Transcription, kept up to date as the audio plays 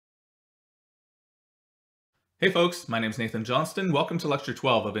Hey folks, my name is Nathan Johnston. Welcome to Lecture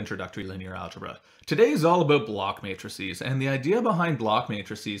 12 of Introductory Linear Algebra. Today is all about block matrices, and the idea behind block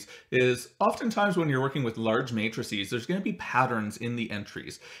matrices is oftentimes when you're working with large matrices, there's going to be patterns in the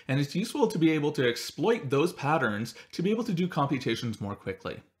entries, and it's useful to be able to exploit those patterns to be able to do computations more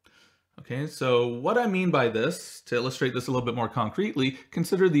quickly. Okay, so what I mean by this, to illustrate this a little bit more concretely,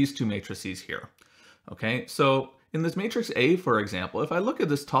 consider these two matrices here. Okay, so in this matrix A, for example, if I look at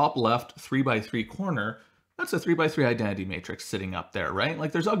this top left 3 by 3 corner, that's a 3 by 3 identity matrix sitting up there, right?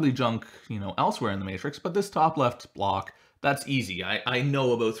 Like there's ugly junk, elsewhere in the matrix, but this top left block, that's easy. I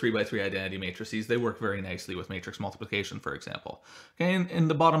know about 3 by 3 identity matrices. They work very nicely with matrix multiplication, for example. Okay, and in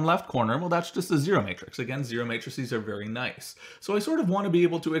the bottom left corner, well, that's just a zero matrix. Again, zero matrices are very nice. So I sort of want to be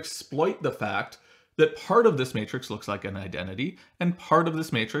able to exploit the fact that part of this matrix looks like an identity and part of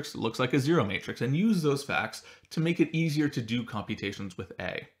this matrix looks like a zero matrix, and use those facts to make it easier to do computations with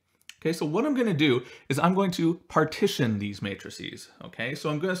A. Okay, so what I'm going to do is I'm going to partition these matrices. Okay,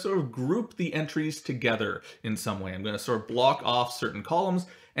 so I'm going to sort of group the entries together in some way. I'm going to sort of block off certain columns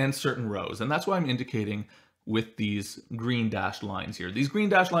and certain rows, and that's why I'm indicating with these green dashed lines here. These green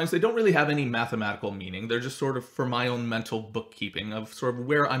dashed lines, they don't really have any mathematical meaning. They're just sort of for my own mental bookkeeping of sort of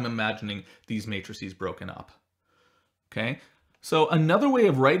where I'm imagining these matrices broken up. Okay, so another way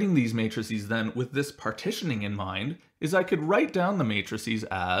of writing these matrices then with this partitioning in mind is I could write down the matrices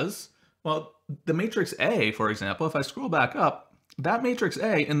as, well, the matrix A, for example, if I scroll back up, that matrix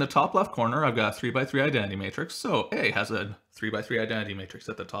A in the top left corner, I've got a 3 by 3 identity matrix. So A has a 3 by 3 identity matrix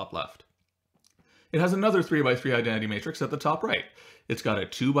at the top left. It has another 3 by 3 identity matrix at the top right. It's got a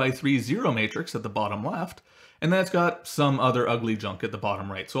 2 by 3 zero matrix at the bottom left, and then it's got some other ugly junk at the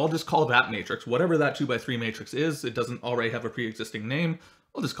bottom right. So I'll just call that matrix, whatever that 2 by 3 matrix is, it doesn't already have a pre-existing name,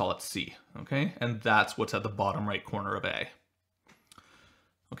 I'll just call it C, okay? And that's what's at the bottom right corner of A.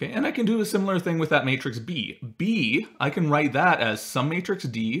 Okay, and I can do a similar thing with that matrix B. B, I can write that as some matrix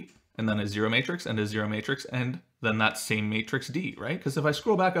D, and then a zero matrix, and a zero matrix, and then that same matrix D, right? Because if I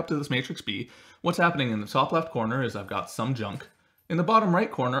scroll back up to this matrix B, what's happening in the top left corner is I've got some junk. In the bottom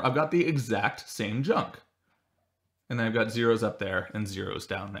right corner, I've got the exact same junk. And then I've got zeros up there and zeros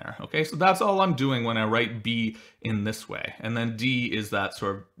down there. Okay, so that's all I'm doing when I write B in this way. And then D is that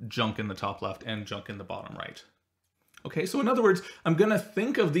sort of junk in the top left and junk in the bottom right. Okay, so in other words, I'm going to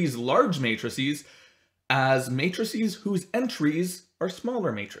think of these large matrices as matrices whose entries are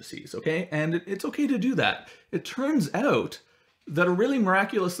smaller matrices, okay? And it's okay to do that. It turns out that a really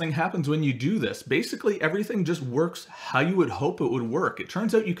miraculous thing happens when you do this. Basically, everything just works how you would hope it would work. It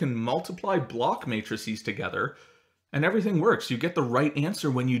turns out you can multiply block matrices together and everything works. You get the right answer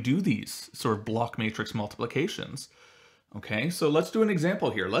when you do these sort of block matrix multiplications. Okay, so let's do an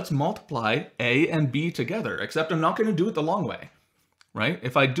example here. Let's multiply A and B together, except I'm not going to do it the long way, right?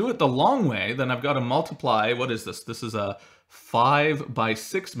 If I do it the long way, then I've got to multiply, what is this? This is a 5 by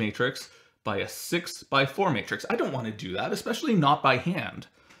 6 matrix by a 6 by 4 matrix. I don't want to do that, especially not by hand.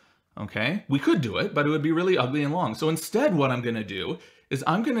 Okay, we could do it, but it would be really ugly and long. So instead, what I'm going to do is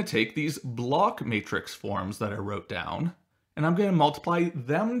I'm going to take these block matrix forms that I wrote down, and I'm going to multiply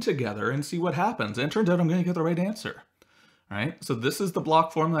them together and see what happens. And it turns out I'm going to get the right answer. Right, so this is the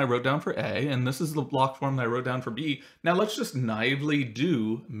block form that I wrote down for A, and this is the block form that I wrote down for B. Now let's just naively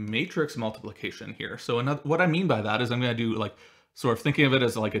do matrix multiplication here. So what I mean by that is I'm going to do like, sort of thinking of it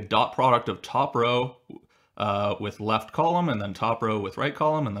as like a dot product of top row with left column, and then top row with right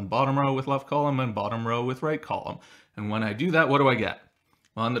column, and then bottom row with left column, and bottom row with right column. And when I do that, what do I get?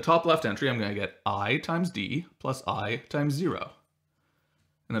 Well, on the top left entry, I'm going to get I times D plus I times 0.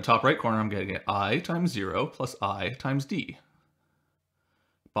 In the top right corner, I'm going to get I times 0 plus I times D.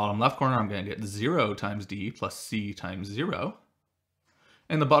 Bottom left corner, I'm going to get 0 times D plus C times 0.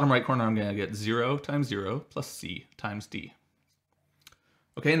 In the bottom right corner, I'm going to get 0 times 0 plus C times D.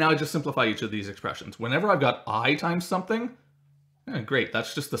 Okay, now I just simplify each of these expressions. Whenever I've got I times something, great,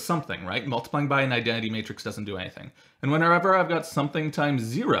 that's just the something, right? Multiplying by an identity matrix doesn't do anything. And whenever I've got something times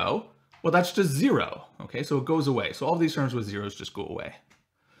 0, well, that's just 0. Okay, so it goes away. So all these terms with zeros just go away.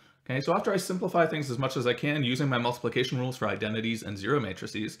 Okay, so after I simplify things as much as I can using my multiplication rules for identities and zero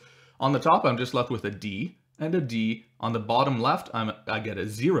matrices, on the top I'm just left with a D and a D. On the bottom left I get a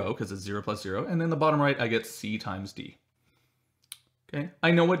 0 because it's 0 plus 0, and in the bottom right I get C times D. Okay, I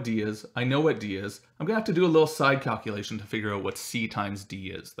know what D is, I know what D is. I'm going to have to do a little side calculation to figure out what C times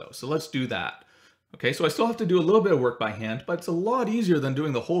D is though, so let's do that. Okay, so I still have to do a little bit of work by hand, but it's a lot easier than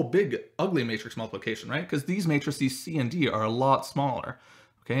doing the whole big ugly matrix multiplication, right? Because these matrices C and D are a lot smaller.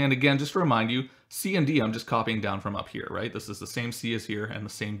 Okay, and again, just to remind you, C and D I'm just copying down from up here, right? This is the same C as here and the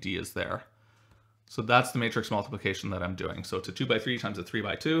same D is there. So that's the matrix multiplication that I'm doing. So it's a 2 by 3 times a 3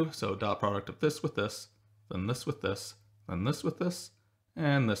 by 2, so dot product of this with this, then this with this, then this with this,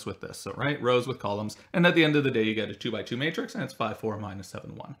 and this with this. So, right, rows with columns. And at the end of the day, you get a 2 by 2 matrix, and it's 5, 4 minus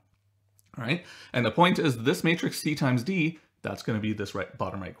 7, 1. All right, and the point is this matrix C times D, that's going to be this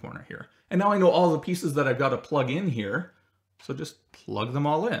bottom right corner here. And now I know all the pieces that I've got to plug in here, so just plug them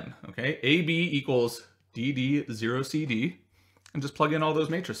all in, okay? AB equals DD 0CD, and just plug in all those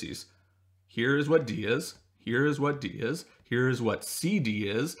matrices. Here is what D is, here is what D is, here is what CD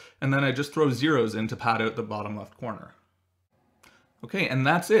is, and then I just throw zeros in to pad out the bottom left corner. Okay, and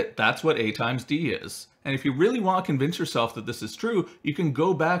that's it. That's what A times D is. And if you really want to convince yourself that this is true, you can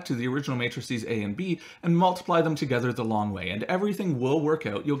go back to the original matrices A and B and multiply them together the long way, and everything will work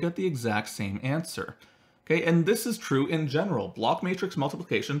out. You'll get the exact same answer. Okay, and this is true in general. Block matrix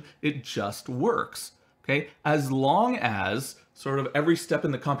multiplication, it just works. Okay, as long as sort of every step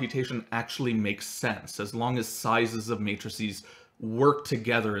in the computation actually makes sense, as long as sizes of matrices work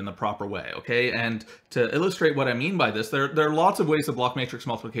together in the proper way, okay? And to illustrate what I mean by this, there are lots of ways that block matrix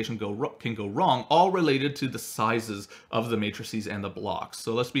multiplication can go wrong, all related to the sizes of the matrices and the blocks.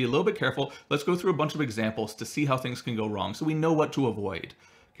 So let's be a little bit careful. Let's go through a bunch of examples to see how things can go wrong so we know what to avoid,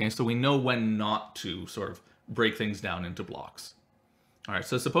 okay? So we know when not to sort of break things down into blocks. All right,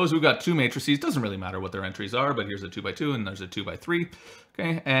 so suppose we've got two matrices. Doesn't really matter what their entries are, but here's a 2 by 2 and there's a 2 by 3,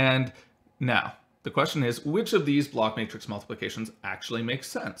 okay? And now, the question is, which of these block matrix multiplications actually makes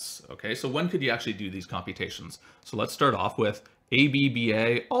sense? Okay, so when could you actually do these computations? So let's start off with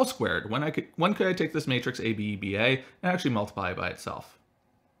ABBA all squared. When could I take this matrix ABBA and actually multiply it by itself?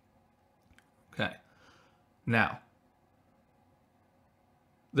 Okay, now,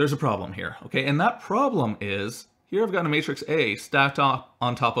 there's a problem here, okay? And that problem is, here I've got a matrix A stacked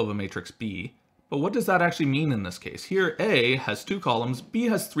on top of a matrix B, but what does that actually mean in this case? Here A has 2 columns, B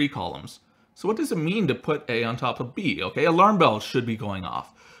has 3 columns. So what does it mean to put A on top of B? Okay, alarm bells should be going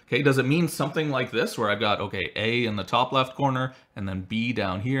off. Okay, does it mean something like this where I've got, okay, A in the top left corner and then B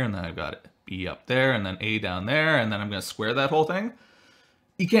down here and then I've got B up there and then A down there and then I'm going to square that whole thing?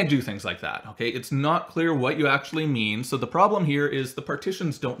 You can't do things like that, okay? It's not clear what you actually mean. So the problem here is the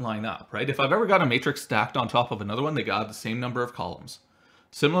partitions don't line up, right? If I've ever got a matrix stacked on top of another one, they got the same number of columns.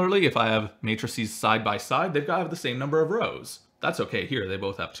 Similarly, if I have matrices side by side, they've got to have the same number of rows. That's okay here, they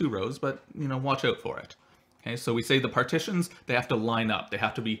both have 2 rows, but, you know, watch out for it. Okay, so we say the partitions, they have to line up, they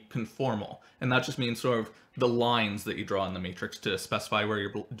have to be conformal. And that just means sort of the lines that you draw in the matrix to specify where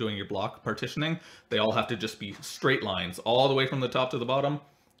you're doing your block partitioning. They all have to just be straight lines, all the way from the top to the bottom,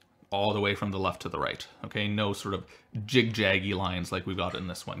 all the way from the left to the right. Okay, no sort of jig-jaggy lines like we've got in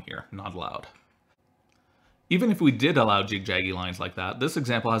this one here, not allowed. Even if we did allow jig-jaggy lines like that, this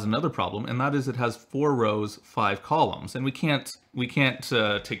example has another problem, and that is it has 4 rows, 5 columns, and we can't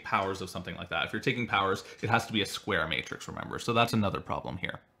take powers of something like that. If you're taking powers, it has to be a square matrix, remember, so that's another problem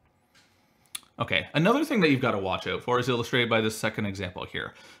here. Okay, another thing that you've got to watch out for is illustrated by this second example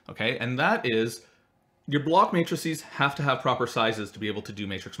here, okay, and that is your block matrices have to have proper sizes to be able to do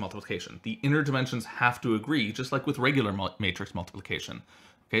matrix multiplication. The inner dimensions have to agree, just like with regular matrix multiplication.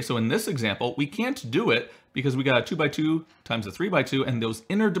 Okay, so in this example, we can't do it because we got a 2 by 2 times a 3 by 2, and those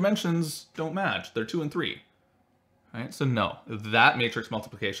inner dimensions don't match. They're 2 and 3. All right, so no, that matrix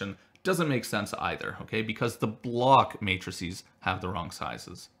multiplication doesn't make sense either, okay, because the block matrices have the wrong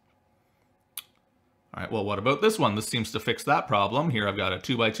sizes. All right, well, what about this one? This seems to fix that problem. Here I've got a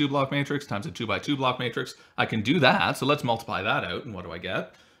 2 by 2 block matrix times a 2 by 2 block matrix. I can do that, so let's multiply that out, and what do I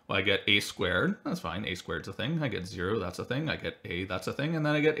get? Well, I get A squared, that's fine, A squared's a thing. I get 0, that's a thing. I get A, that's a thing. And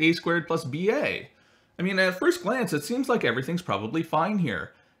then I get A squared plus BA. I mean, at first glance, it seems like everything's probably fine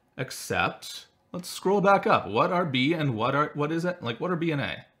here. Except, let's scroll back up. What are B and what is it? Like, what are B and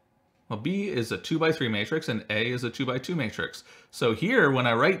A? Well, B is a 2 by 3 matrix and A is a 2 by 2 matrix. So here, when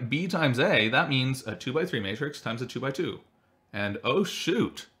I write B times A, that means a 2 by 3 matrix times a 2 by 2. And oh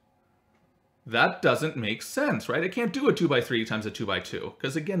shoot. That doesn't make sense, right? I can't do a 2 by 3 times a 2 by 2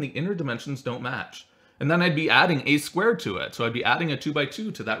 because, again, the inner dimensions don't match. And then I'd be adding A squared to it. So I'd be adding a 2 by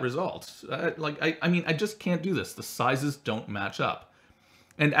 2 to that result. I mean, I just can't do this. The sizes don't match up.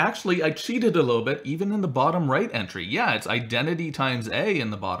 And actually, I cheated a little bit even in the bottom right entry. Yeah, it's identity times A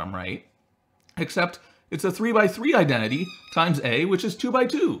in the bottom right, except it's a 3 by 3 identity times A, which is 2 by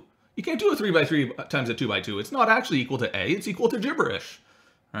 2. You can't do a 3 by 3 times a 2 by 2. It's not actually equal to A. It's equal to gibberish.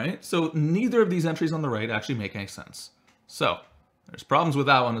 Right? So neither of these entries on the right actually make any sense. So there's problems with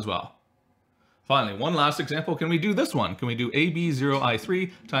that one as well. Finally, one last example. Can we do this one? Can we do AB0I3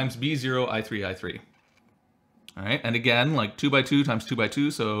 times B0I3I3? All right, and again, like 2 by 2 times 2 by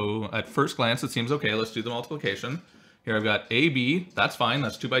 2. So at first glance, it seems okay. Let's do the multiplication. Here I've got AB, that's fine.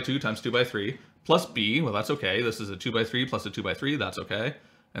 That's 2 by 2 times 2 by 3 plus B. Well, that's okay. This is a 2 by 3 plus a 2 by 3. That's okay.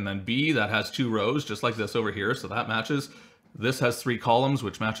 And then B, that has 2 rows, just like this over here, so that matches. This has 3 columns,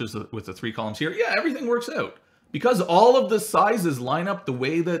 which matches with the 3 columns here. Yeah, everything works out. Because all of the sizes line up the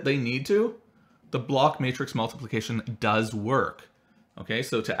way that they need to, the block matrix multiplication does work. Okay,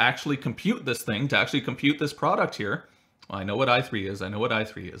 so to actually compute this thing, to actually compute this product here, well, I know what I3 is, I know what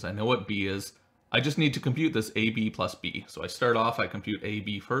I3 is, I know what B is. I just need to compute this AB plus B. So I start off, I compute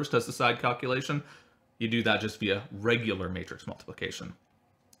AB first as the side calculation. You do that just via regular matrix multiplication.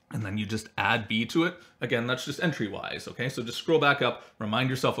 And then you just add B to it. Again, that's just entry-wise, okay? So just scroll back up, remind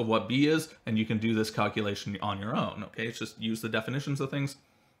yourself of what B is, and you can do this calculation on your own, okay? It's just use the definitions of things.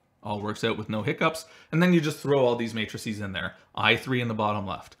 All works out with no hiccups. And then you just throw all these matrices in there. I3 in the bottom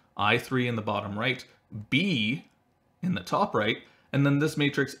left, I3 in the bottom right, B in the top right, and then this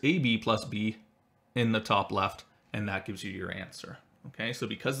matrix AB plus B in the top left, and that gives you your answer, okay? So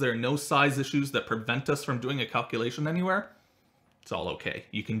because there are no size issues that prevent us from doing a calculation anywhere, it's all okay.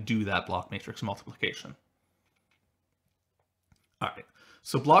 You can do that block matrix multiplication. All right,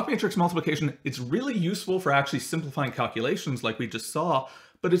 so block matrix multiplication, it's really useful for actually simplifying calculations like we just saw,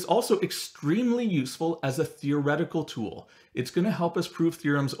 but it's also extremely useful as a theoretical tool. It's going to help us prove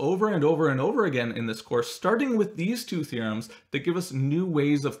theorems over and over and over again in this course, starting with these 2 theorems that give us new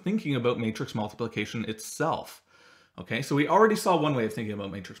ways of thinking about matrix multiplication itself. Okay, so we already saw one way of thinking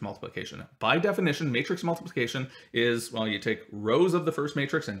about matrix multiplication. By definition, matrix multiplication is, well, you take rows of the first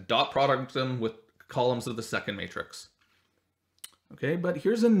matrix and dot product them with columns of the second matrix. Okay, but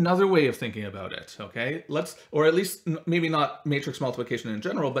here's another way of thinking about it, okay? Or at least maybe not matrix multiplication in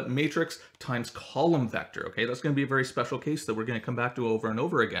general, but matrix times column vector, okay? That's going to be a very special case that we're going to come back to over and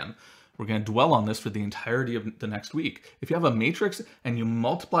over again. We're going to dwell on this for the entirety of the next week. If you have a matrix and you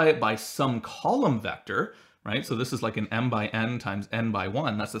multiply it by some column vector, right? So this is like an m by n times n by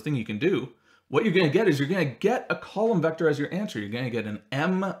 1. That's the thing you can do. What you're going to get is you're going to get a column vector as your answer. You're going to get an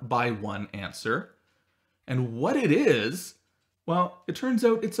m by 1 answer. And what it is, well, it turns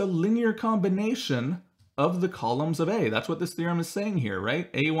out it's a linear combination of the columns of A. That's what this theorem is saying here,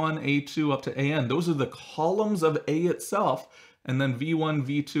 right? A1, A2 up to AN. Those are the columns of A itself. And then V1,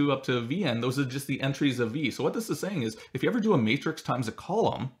 V2 up to Vn. Those are just the entries of V. So what this is saying is if you ever do a matrix times a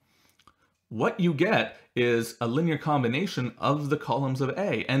column, what you get is a linear combination of the columns of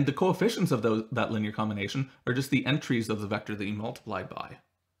A. And the coefficients of that linear combination are just the entries of the vector that you multiplied by.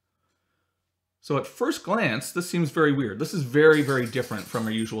 So at first glance, this seems very weird. This is very, very different from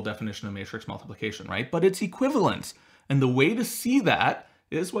our usual definition of matrix multiplication, right? But it's equivalent. And the way to see that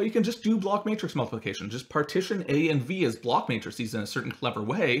is, well, you can just do block matrix multiplication. Just partition A and V as block matrices in a certain clever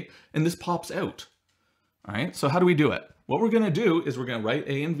way, and this pops out. All right, so how do we do it? What we're going to do is we're going to write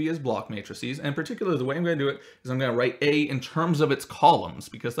A and V as block matrices, and particularly the way I'm going to do it is I'm going to write A in terms of its columns,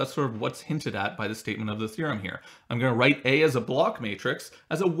 because that's sort of what's hinted at by the statement of the theorem here. I'm going to write A as a block matrix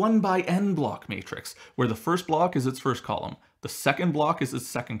as a 1 by n block matrix, where the first block is its first column, the second block is its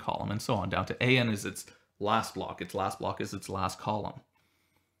second column, and so on, down to AN is its last block is its last column.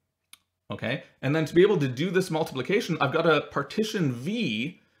 Okay, and then to be able to do this multiplication, I've got to partition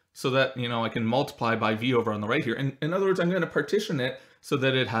V so that, you know, I can multiply by V over on the right here. And in other words, I'm going to partition it so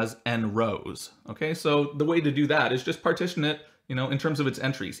that it has n rows. Okay, so the way to do that is just partition it, you know, in terms of its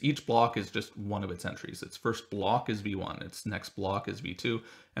entries. Each block is just one of its entries. Its first block is V1, its next block is V2,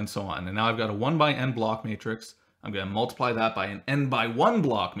 and so on. And now I've got a 1 by n block matrix. I'm going to multiply that by an n by 1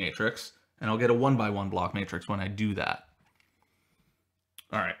 block matrix, and I'll get a 1 by 1 block matrix when I do that.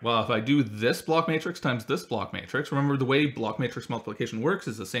 All right, well, if I do this block matrix times this block matrix, remember the way block matrix multiplication works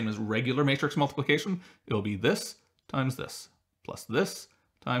is the same as regular matrix multiplication. It'll be this times this, plus this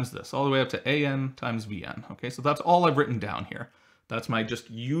times this, all the way up to AN times VN. Okay, so that's all I've written down here. That's my just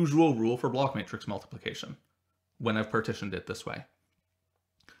usual rule for block matrix multiplication when I've partitioned it this way.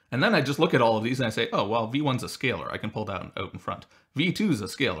 And then I just look at all of these and I say, oh, well, V1's a scalar. I can pull that out in front. V2's a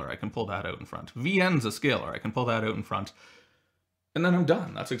scalar. I can pull that out in front. Vn's a scalar. I can pull that out in front. And then I'm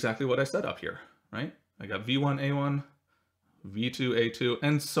done. That's exactly what I set up here, right? I got V1, A1, V2, A2,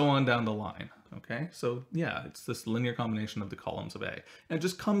 and so on down the line, okay? So yeah, it's this linear combination of the columns of A. And it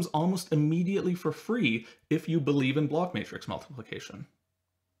just comes almost immediately for free if you believe in block matrix multiplication.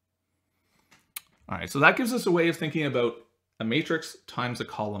 All right, so that gives us a way of thinking about a matrix times a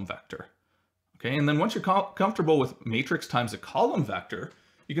column vector, okay? And then once you're comfortable with matrix times a column vector,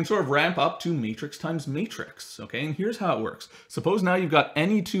 you can sort of ramp up to matrix times matrix, okay? And here's how it works. Suppose now you've got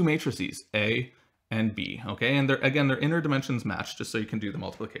any 2 matrices, A and B, okay? And again, their inner dimensions match just so you can do the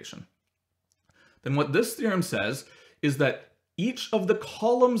multiplication. Then what this theorem says is that each of the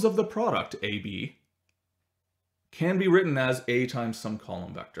columns of the product, AB, can be written as A times some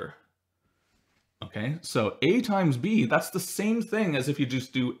column vector. Okay, so A times B, that's the same thing as if you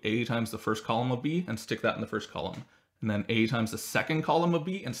just do A times the first column of B and stick that in the first column. And then A times the second column of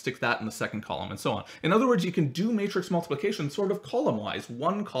B and stick that in the second column, and so on. In other words, you can do matrix multiplication sort of column-wise,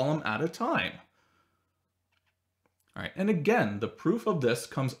 one column at a time. All right, and again, the proof of this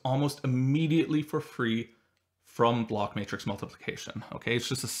comes almost immediately for free from block matrix multiplication. Okay, it's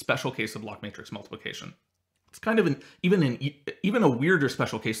just a special case of block matrix multiplication. It's kind of even a weirder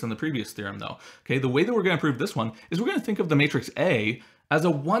special case than the previous theorem, though. Okay, the way that we're going to prove this one is we're going to think of the matrix A as a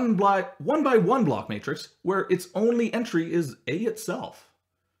one by one block matrix where its only entry is A itself.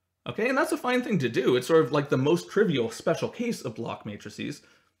 Okay, and that's a fine thing to do. It's sort of like the most trivial special case of block matrices.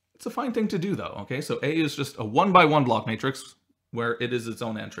 It's a fine thing to do, though. Okay, so A is just a one by one block matrix where it is its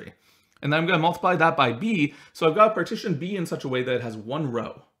own entry. And then I'm going to multiply that by B, so I've got to partition B in such a way that it has one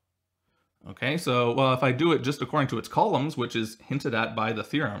row. Okay, so, well, if I do it just according to its columns, which is hinted at by the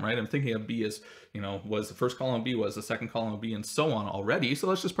theorem, right? I'm thinking of B as, you know, was the first column of B, was the second column of B, and so on already. So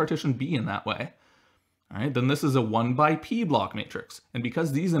let's just partition B in that way. All right, then this is a 1 by P block matrix. And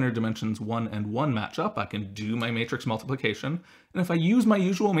because these inner dimensions 1 and 1 match up, I can do my matrix multiplication. And if I use my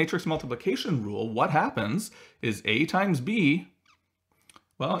usual matrix multiplication rule, what happens is A times B,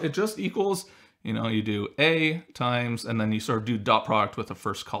 well, it just equals, you know, you do A times, and then you sort of do dot product with the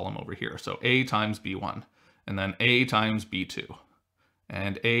first column over here. So A times B1, and then A times B2,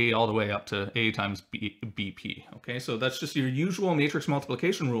 and A all the way up to A times BP. Okay, so that's just your usual matrix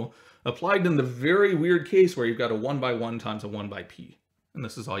multiplication rule applied in the very weird case where you've got a 1 by 1 times a 1 by P. And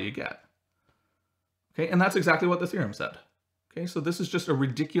this is all you get. Okay, and that's exactly what the theorem said. Okay, so this is just a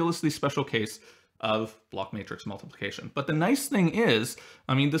ridiculously special case of block matrix multiplication. But the nice thing is,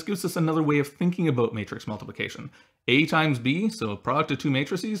 I mean, this gives us another way of thinking about matrix multiplication. A times B, so product of two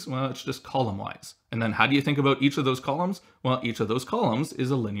matrices, well, it's just column-wise. And then how do you think about each of those columns? Well, each of those columns is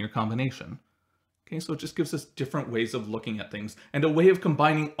a linear combination. Okay, so it just gives us different ways of looking at things and a way of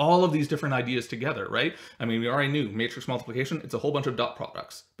combining all of these different ideas together, right? I mean, we already knew matrix multiplication, it's a whole bunch of dot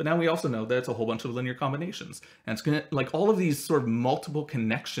products, but now we also know that it's a whole bunch of linear combinations. And it's gonna, like all of these sort of multiple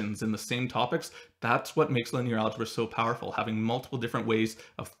connections in the same topics, that's what makes linear algebra so powerful. Having multiple different ways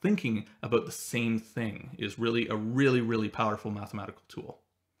of thinking about the same thing is really a really powerful mathematical tool.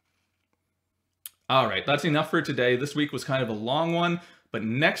 All right, that's enough for today. This week was kind of a long one. But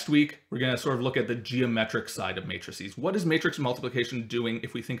next week, we're going to sort of look at the geometric side of matrices. What is matrix multiplication doing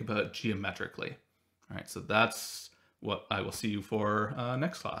if we think about it geometrically? All right, so that's what I will see you for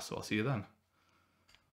next class. So I'll see you then.